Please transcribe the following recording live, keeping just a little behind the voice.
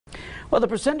Well, the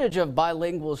percentage of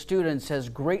bilingual students has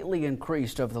greatly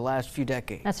increased over the last few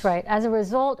decades. That's right. As a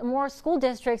result, more school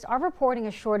districts are reporting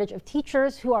a shortage of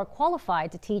teachers who are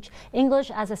qualified to teach English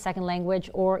as a second language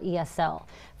or ESL.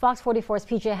 Fox 44's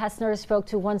PJ Hessner spoke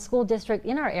to one school district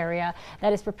in our area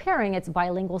that is preparing its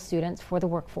bilingual students for the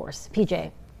workforce.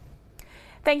 PJ.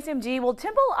 Thanks, MG. Well,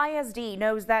 Temple ISD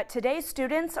knows that today's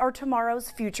students are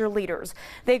tomorrow's future leaders.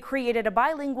 They created a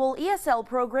bilingual ESL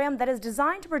program that is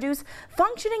designed to produce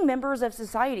functioning members of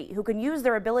society who can use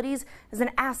their abilities as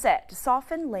an asset to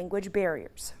soften language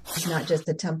barriers. It's not just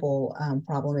a Temple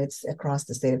problem, it's across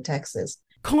the state of Texas.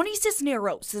 Connie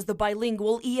Cisneros is the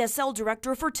bilingual ESL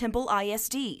director for Temple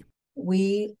ISD.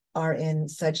 We are in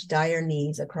such dire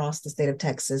needs across the state of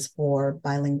Texas for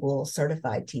bilingual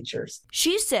certified teachers.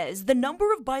 She says the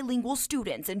number of bilingual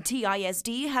students in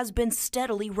TISD has been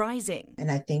steadily rising. And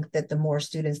I think that the more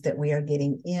students that we are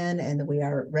getting in and that we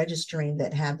are registering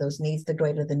that have those needs, the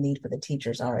greater the need for the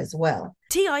teachers are as well.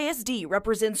 TISD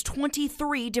represents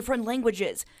 23 different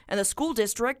languages, and the school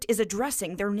district is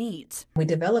addressing their needs. We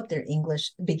develop their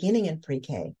English beginning in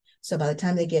pre-K. So by the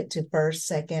time they get to first,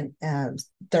 second,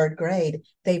 third grade,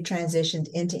 they've transitioned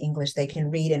into English. They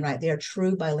can read and write. They are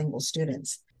true bilingual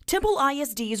students. Temple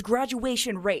ISD's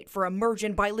graduation rate for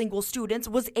emergent bilingual students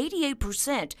was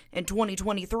 88% in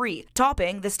 2023,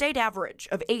 topping the state average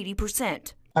of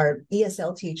 80%. Our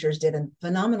ESL teachers did a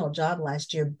phenomenal job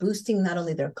last year, boosting not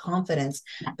only their confidence,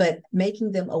 but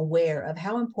making them aware of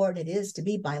how important it is to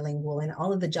be bilingual and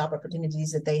all of the job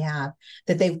opportunities that they have,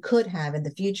 that they could have in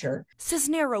the future.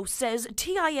 Cisneros says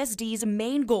TISD's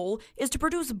main goal is to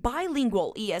produce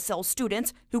bilingual ESL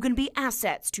students who can be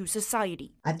assets to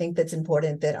society. I think that's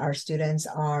important that our students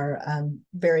are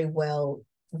very well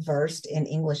versed in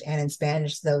English and in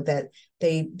Spanish, so that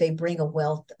they bring a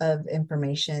wealth of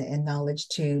information and knowledge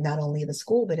to not only the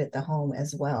school but at the home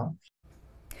as well.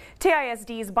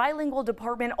 TISD's bilingual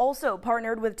department also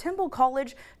partnered with Temple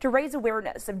College to raise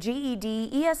awareness of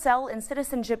GED, ESL, and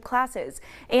citizenship classes,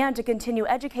 and to continue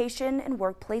education and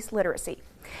workplace literacy.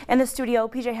 In the studio,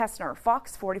 PJ Hessner,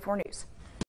 Fox 44 News.